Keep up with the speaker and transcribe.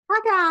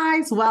Hi,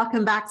 guys.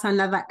 Welcome back to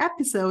another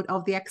episode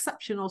of the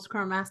Exceptional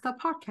Scrum Master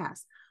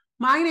podcast.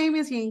 My name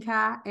is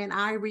Yinka, and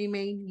I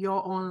remain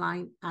your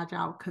online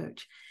agile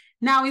coach.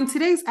 Now, in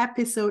today's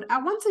episode,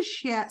 I want to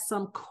share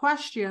some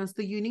questions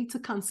that you need to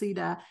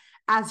consider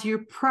as you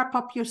prep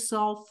up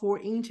yourself for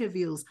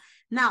interviews.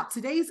 Now,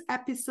 today's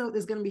episode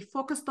is going to be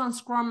focused on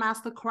Scrum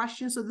Master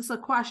questions. So these are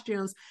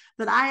questions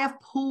that I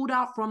have pulled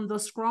out from the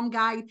Scrum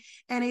Guide,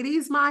 and it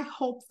is my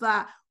hope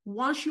that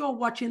once you're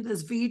watching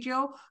this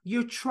video,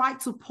 you try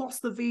to pause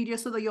the video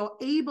so that you're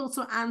able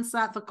to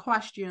answer the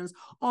questions,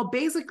 or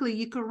basically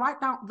you can write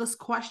down this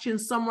question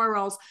somewhere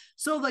else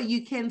so that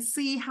you can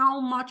see how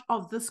much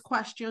of these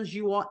questions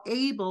you are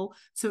able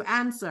to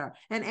answer.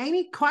 And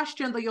any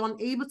question that you're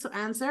unable to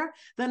answer,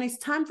 then it's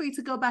time for you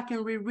to go back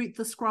and reread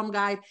the Scrum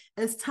Guide.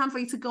 It's time for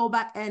you to go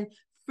back and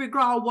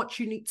figure out what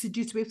you need to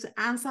do to be able to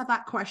answer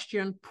that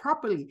question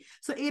properly.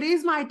 So it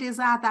is my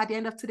desire that at the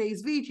end of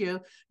today's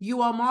video,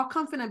 you are more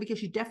confident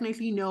because you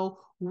definitely know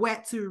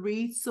where to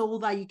read so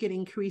that you can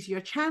increase your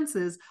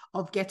chances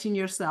of getting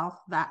yourself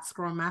that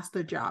Scrum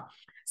Master job.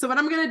 So what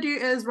I'm going to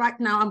do is right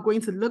now, I'm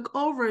going to look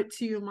over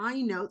to my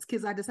notes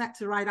because I decided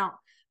to write out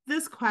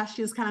these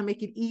questions, kind of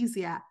make it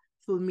easier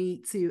for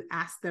me to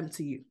ask them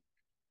to you.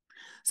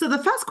 So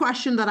the first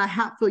question that I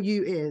have for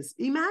you is,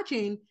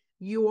 imagine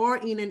you are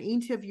in an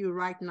interview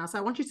right now. So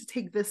I want you to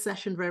take this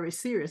session very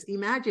serious.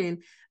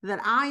 Imagine that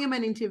I am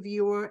an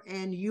interviewer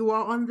and you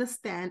are on the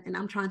stand and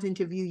I'm trying to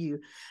interview you.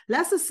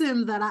 Let's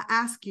assume that I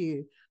ask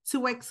you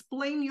to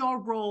explain your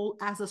role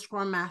as a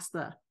Scrum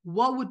Master.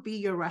 What would be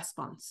your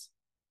response?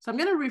 So I'm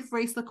going to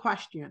rephrase the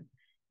question.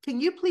 Can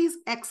you please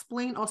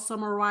explain or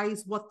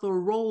summarize what the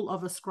role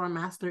of a Scrum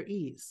Master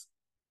is?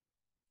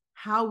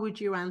 How would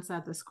you answer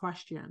this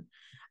question?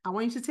 I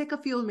want you to take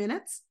a few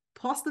minutes,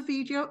 pause the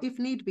video if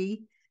need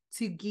be,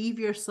 to give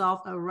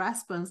yourself a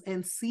response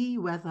and see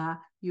whether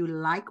you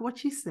like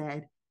what you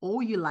said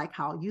or you like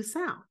how you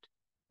sound.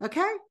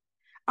 Okay?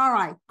 All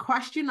right.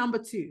 Question number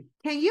 2.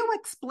 Can you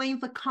explain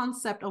the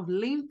concept of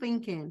lean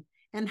thinking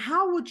and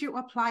how would you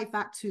apply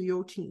that to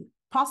your team?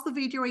 Pause the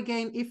video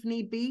again if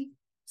need be.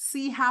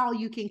 See how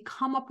you can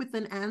come up with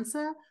an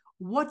answer.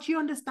 What do you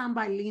understand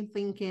by lean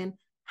thinking?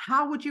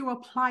 How would you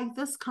apply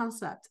this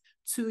concept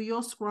to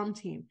your Scrum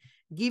team?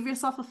 Give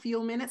yourself a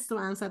few minutes to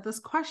answer this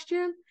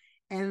question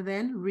and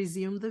then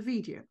resume the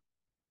video.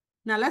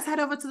 Now let's head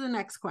over to the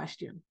next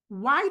question.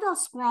 Why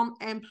does Scrum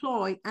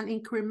employ an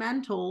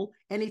incremental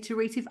and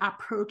iterative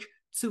approach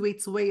to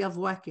its way of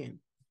working?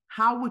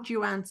 How would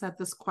you answer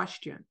this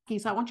question? Okay,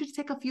 so I want you to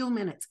take a few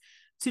minutes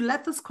to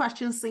let this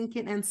question sink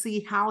in and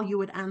see how you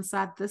would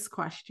answer this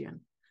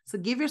question. So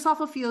give yourself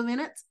a few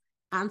minutes,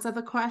 answer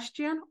the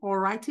question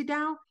or write it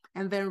down,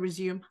 and then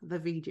resume the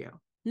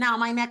video. Now,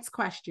 my next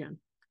question.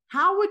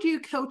 How would you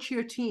coach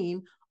your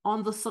team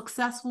on the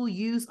successful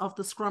use of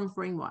the Scrum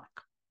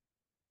framework?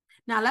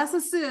 Now, let's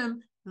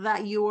assume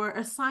that you were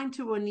assigned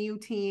to a new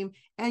team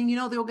and,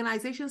 the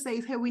organization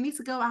says, hey, we need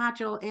to go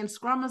agile and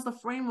Scrum is the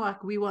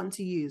framework we want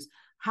to use.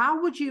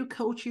 How would you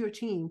coach your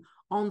team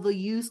on the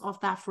use of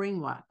that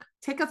framework?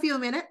 Take a few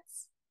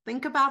minutes,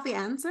 think about the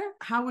answer.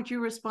 How would you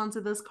respond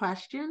to this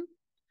question?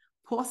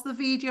 Pause the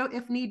video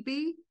if need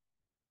be,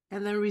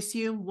 and then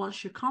resume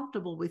once you're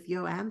comfortable with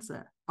your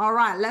answer. All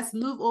right, let's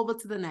move over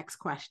to the next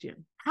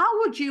question. How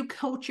would you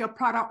coach your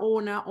product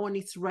owner on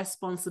its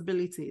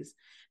responsibilities?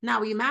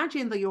 Now,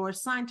 imagine that you're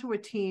assigned to a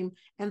team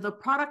and the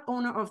product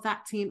owner of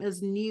that team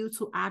is new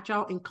to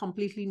Agile and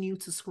completely new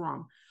to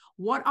Scrum.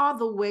 What are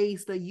the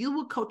ways that you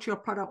would coach your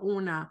product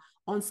owner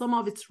on some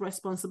of its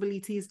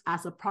responsibilities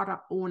as a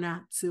product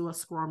owner to a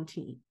Scrum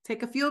team?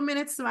 Take a few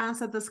minutes to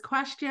answer this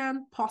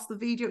question. Pause the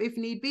video if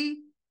need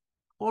be,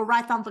 or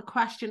write down the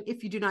question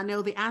if you do not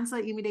know the answer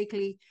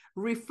immediately.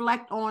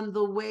 Reflect on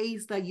the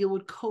ways that you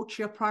would coach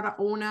your product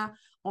owner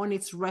on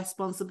its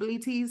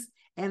responsibilities,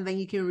 and then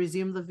you can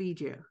resume the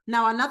video.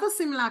 Now, another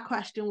similar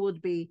question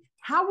would be,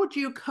 how would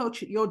you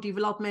coach your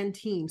development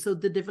team? So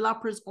the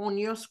developers on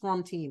your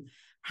Scrum team,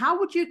 how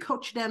would you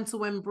coach them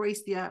to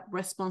embrace their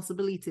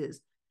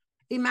responsibilities?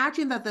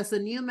 Imagine that there's a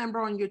new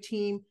member on your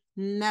team,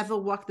 never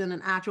worked in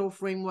an Agile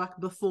framework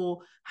before.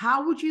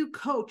 How would you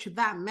coach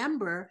that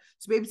member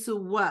to be able to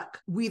work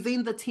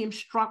within the team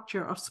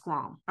structure of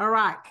Scrum? All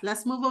right,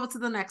 let's move over to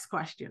the next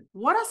question.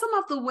 What are some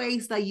of the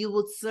ways that you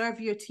would serve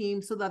your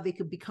team so that they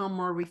could become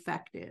more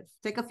effective?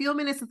 Take a few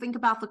minutes to think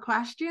about the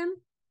question.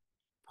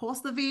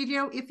 Pause the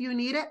video if you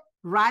need it.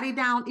 Write it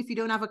down if you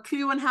don't have a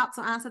clue on how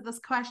to answer this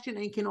question,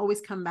 and you can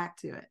always come back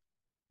to it.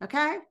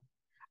 Okay?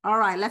 All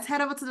right, let's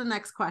head over to the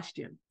next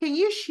question. Can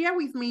you share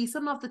with me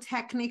some of the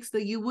techniques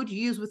that you would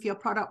use with your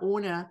product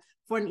owner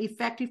for an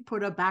effective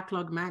product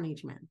backlog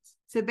management?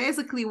 So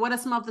basically, what are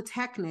some of the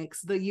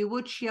techniques that you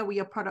would share with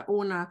your product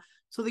owner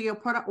so that your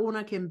product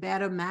owner can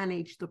better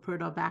manage the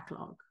product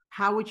backlog?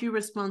 How would you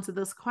respond to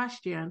this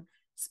question?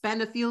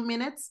 Spend a few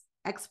minutes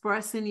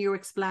expressing your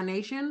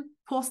explanation.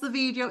 Pause the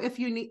video if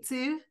you need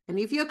to. And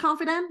if you're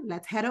confident,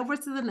 let's head over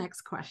to the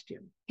next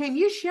question. Can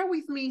you share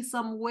with me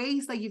some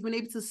ways that you've been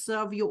able to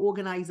serve your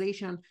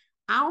organization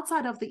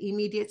outside of the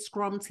immediate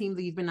Scrum team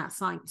that you've been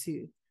assigned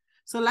to?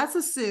 So let's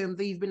assume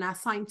that you've been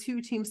assigned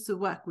 2 teams to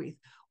work with.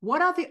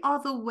 What are the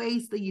other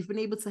ways that you've been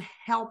able to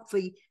help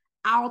the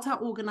outer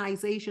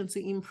organization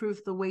to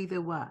improve the way they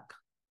work?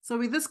 So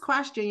with this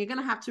question, you're going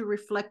to have to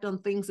reflect on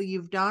things that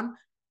you've done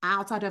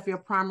outside of your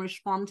primary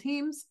Scrum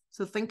teams.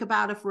 So think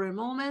about it for a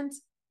moment.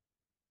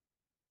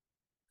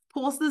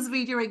 Pause this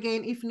video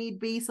again if need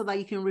be so that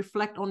you can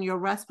reflect on your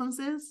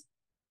responses.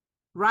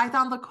 Write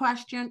down the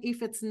question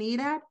if it's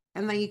needed,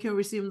 and then you can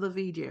resume the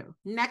video.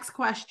 Next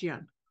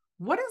question.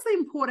 What is the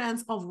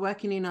importance of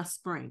working in a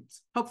sprint?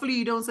 Hopefully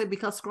you don't say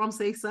because Scrum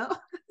says so.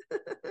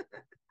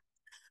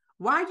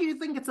 Why do you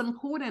think it's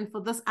important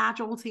for this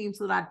agile team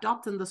to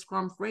adopt in the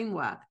Scrum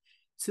framework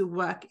to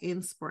work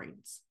in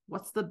sprints?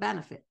 What's the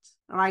benefit?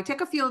 All right,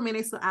 take a few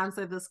minutes to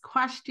answer this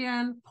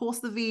question.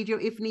 Pause the video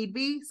if need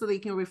be so that you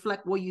can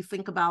reflect what you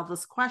think about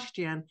this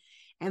question,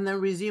 and then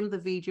resume the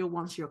video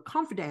once you're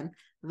confident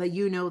that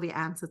you know the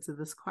answer to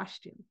this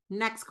question.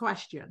 Next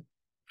question.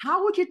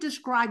 How would you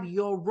describe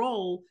your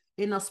role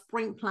in a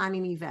sprint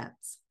planning event?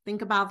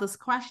 Think about this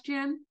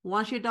question.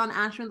 Once you're done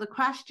answering the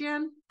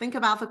question, think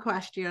about the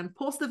question.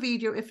 Pause the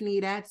video if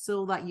needed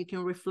so that you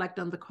can reflect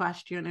on the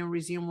question and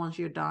resume once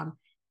you're done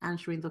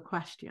answering the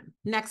question.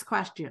 Next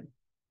question.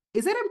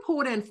 Is it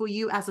important for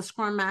you as a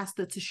Scrum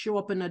Master to show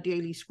up in a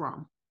daily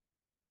Scrum?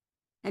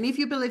 And if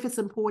you believe it's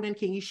important,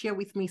 can you share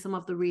with me some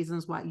of the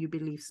reasons why you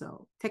believe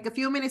so? Take a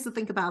few minutes to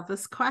think about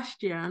this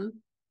question.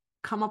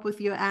 Come up with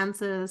your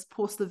answers.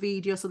 Pause the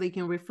video so they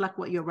can reflect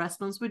what your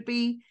response would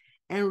be,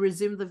 and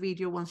resume the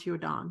video once you're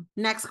done.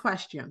 Next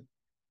question.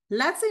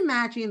 Let's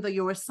imagine that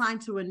you're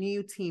assigned to a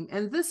new team,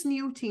 and this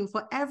new team,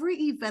 for every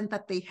event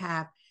that they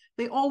have,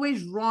 they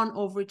always run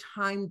over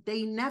time.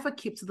 They never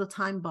keep to the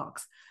time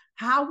box.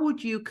 How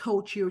would you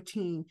coach your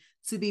team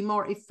to be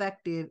more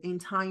effective in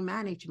time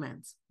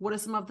management? What are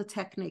some of the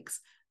techniques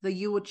that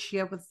you would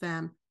share with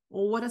them?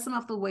 Or what are some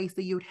of the ways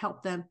that you would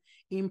help them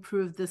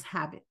improve this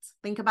habit?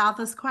 Think about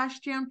this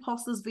question.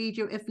 Pause this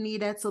video if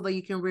needed so that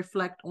you can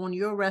reflect on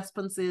your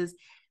responses,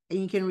 and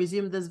you can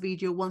resume this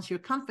video once you're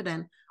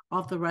confident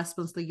of the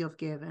response that you've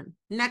given.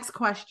 Next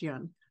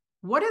question.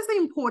 What is the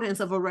importance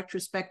of a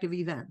retrospective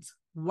event?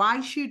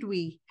 Why should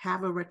we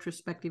have a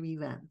retrospective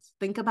event?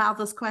 Think about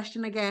this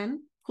question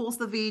again. Pause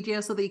the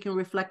video so that you can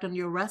reflect on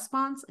your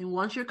response. And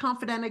once you're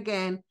confident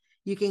again,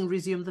 you can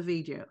resume the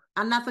video.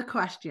 Another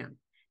question.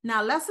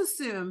 Now, let's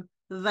assume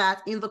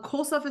that in the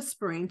course of a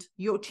sprint,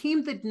 your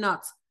team did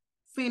not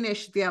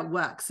finish their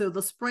work. So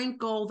the sprint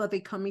goal that they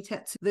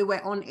committed to, they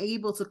were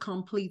unable to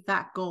complete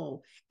that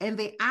goal. And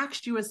they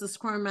asked you as the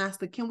Scrum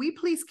Master, can we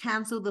please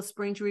cancel the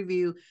sprint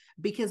review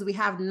because we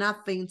have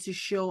nothing to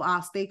show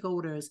our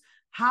stakeholders?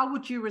 How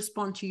would you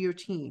respond to your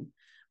team?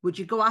 Would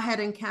you go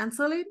ahead and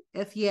cancel it?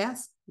 If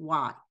yes,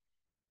 why?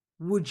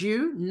 Would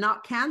you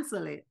not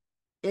cancel it?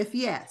 If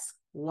yes,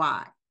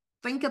 why?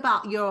 Think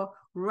about your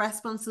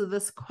response to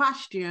this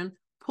question.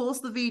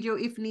 Pause the video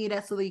if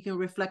needed so that you can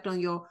reflect on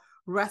your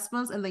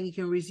response, and then you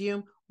can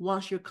resume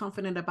once you're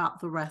confident about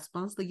the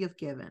response that you've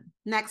given.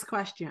 Next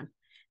question.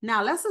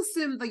 Now, let's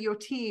assume that your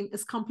team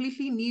is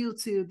completely new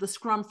to the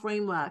Scrum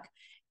framework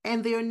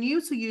and they're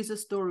new to user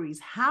stories.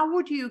 How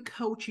would you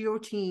coach your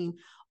team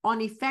on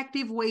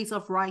effective ways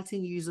of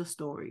writing user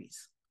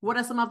stories? What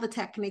are some of the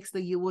techniques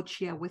that you would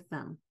share with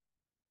them?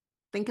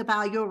 Think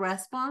about your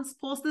response.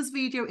 Pause this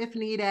video if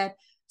needed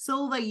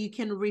so that you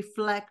can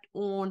reflect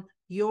on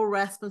your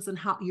response and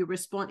how you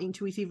respond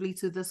intuitively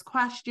to this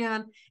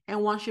question.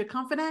 And once you're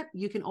confident,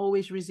 you can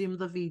always resume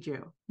the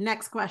video.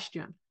 Next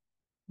question.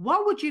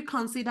 What would you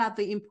consider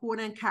the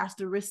important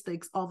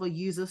characteristics of a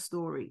user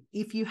story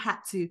if you had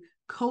to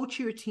coach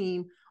your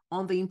team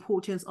on the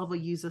importance of a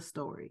user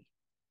story?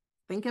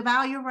 Think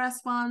about your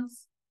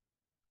response.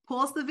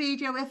 Pause the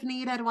video if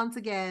needed once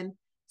again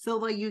so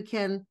that you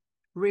can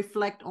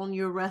reflect on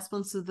your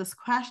response to this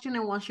question.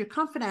 And once you're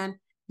confident,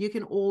 you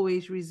can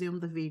always resume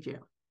the video.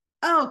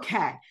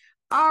 Okay.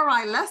 All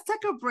right. Let's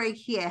take a break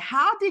here.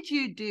 How did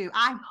you do?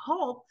 I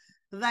hope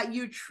that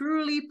you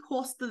truly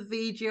paused the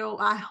video.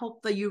 I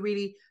hope that you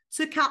really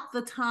took out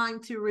the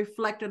time to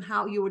reflect on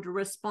how you would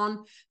respond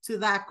to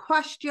that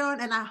question.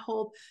 And I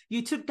hope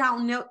you took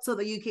down notes so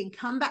that you can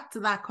come back to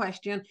that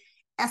question,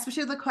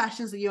 especially the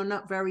questions that you're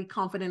not very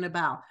confident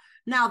about.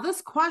 Now,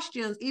 these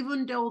questions,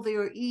 even though they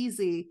are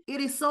easy, it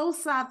is so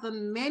sad that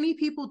many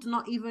people do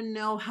not even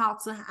know how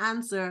to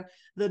answer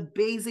the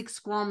basic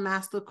Scrum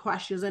Master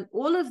questions. And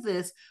all of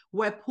this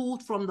were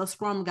pulled from the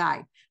Scrum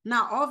Guide.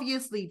 Now,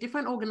 obviously,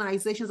 different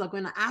organizations are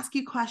going to ask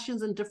you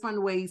questions in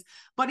different ways,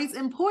 but it's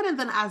important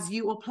that as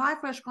you apply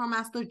for a Scrum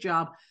Master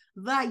job,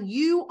 that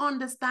you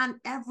understand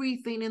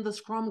everything in the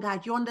Scrum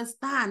Guide. You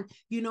understand,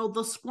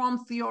 the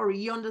Scrum theory,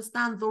 you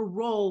understand the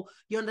role,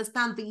 you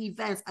understand the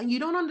events, and you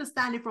don't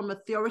understand it from a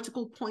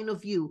theoretical point of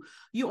view.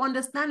 You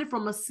understand it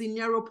from a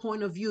scenario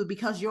point of view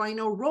because you're in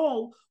a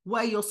role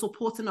where you're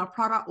supporting a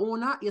product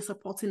owner, you're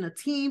supporting a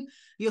team,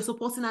 you're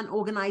supporting an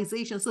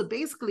organization. So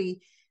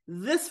basically,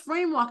 This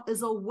framework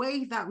is a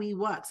way that we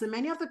work. So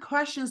many of the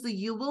questions that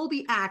you will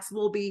be asked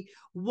will be,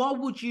 what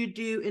would you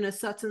do in a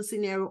certain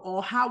scenario?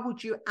 Or how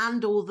would you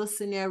handle the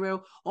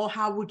scenario? Or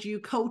how would you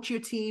coach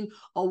your team?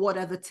 Or what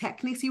are the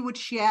techniques you would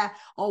share?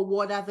 Or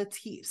what are the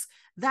tips?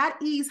 That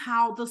is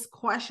how those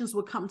questions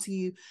will come to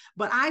you.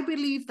 But I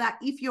believe that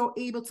if you're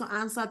able to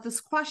answer these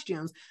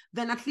questions,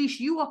 then at least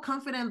you are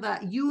confident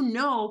that you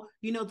know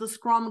the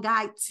Scrum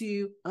Guide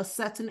to a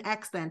certain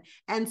extent.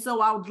 And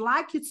so I would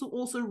like you to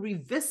also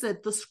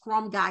revisit the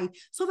Scrum Guide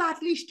so that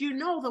at least you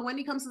know that when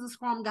it comes to the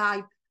Scrum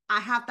Guide, I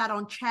have that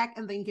on check,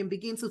 and then you can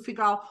begin to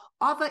figure out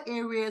other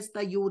areas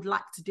that you would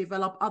like to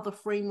develop, other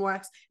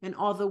frameworks and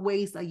other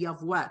ways that you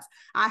have worked.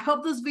 I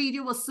hope this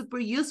video was super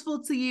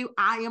useful to you.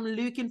 I am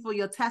looking for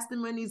your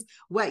testimonies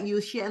where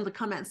you share in the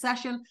comment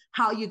section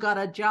how you got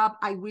a job.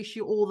 I wish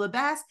you all the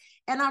best.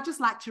 And I'd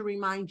just like to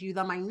remind you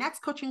that my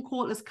next coaching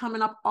call is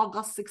coming up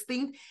August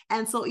 16th.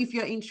 And so if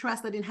you're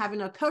interested in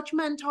having a coach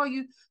mentor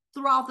you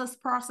throughout this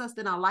process,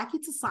 then I'd like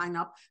you to sign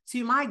up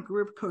to my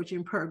group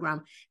coaching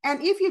program. And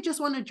if you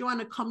just want to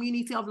join a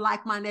community of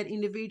like-minded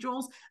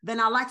individuals, then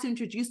I'd like to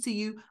introduce to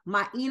you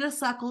my Inner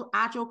Circle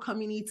Agile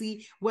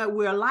community, where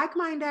we're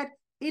like-minded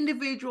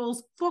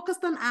individuals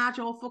focused on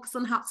Agile, focused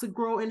on how to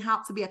grow and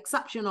how to be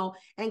exceptional.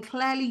 And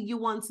clearly you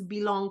want to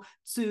belong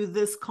to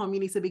this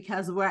community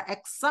because we're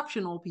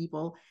exceptional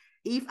people,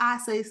 if I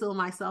say so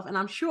myself, and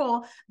I'm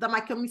sure that my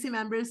community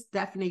members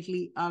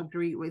definitely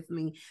agree with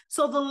me.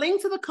 So the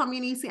link to the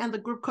community and the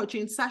group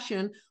coaching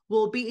session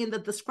will be in the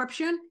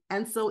description.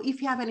 And so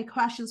if you have any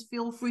questions,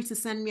 feel free to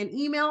send me an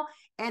email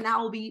and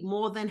I'll be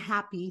more than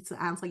happy to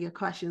answer your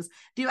questions.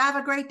 Do have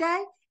a great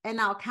day,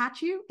 and I'll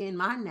catch you in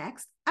my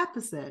next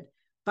episode.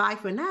 Bye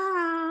for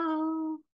now.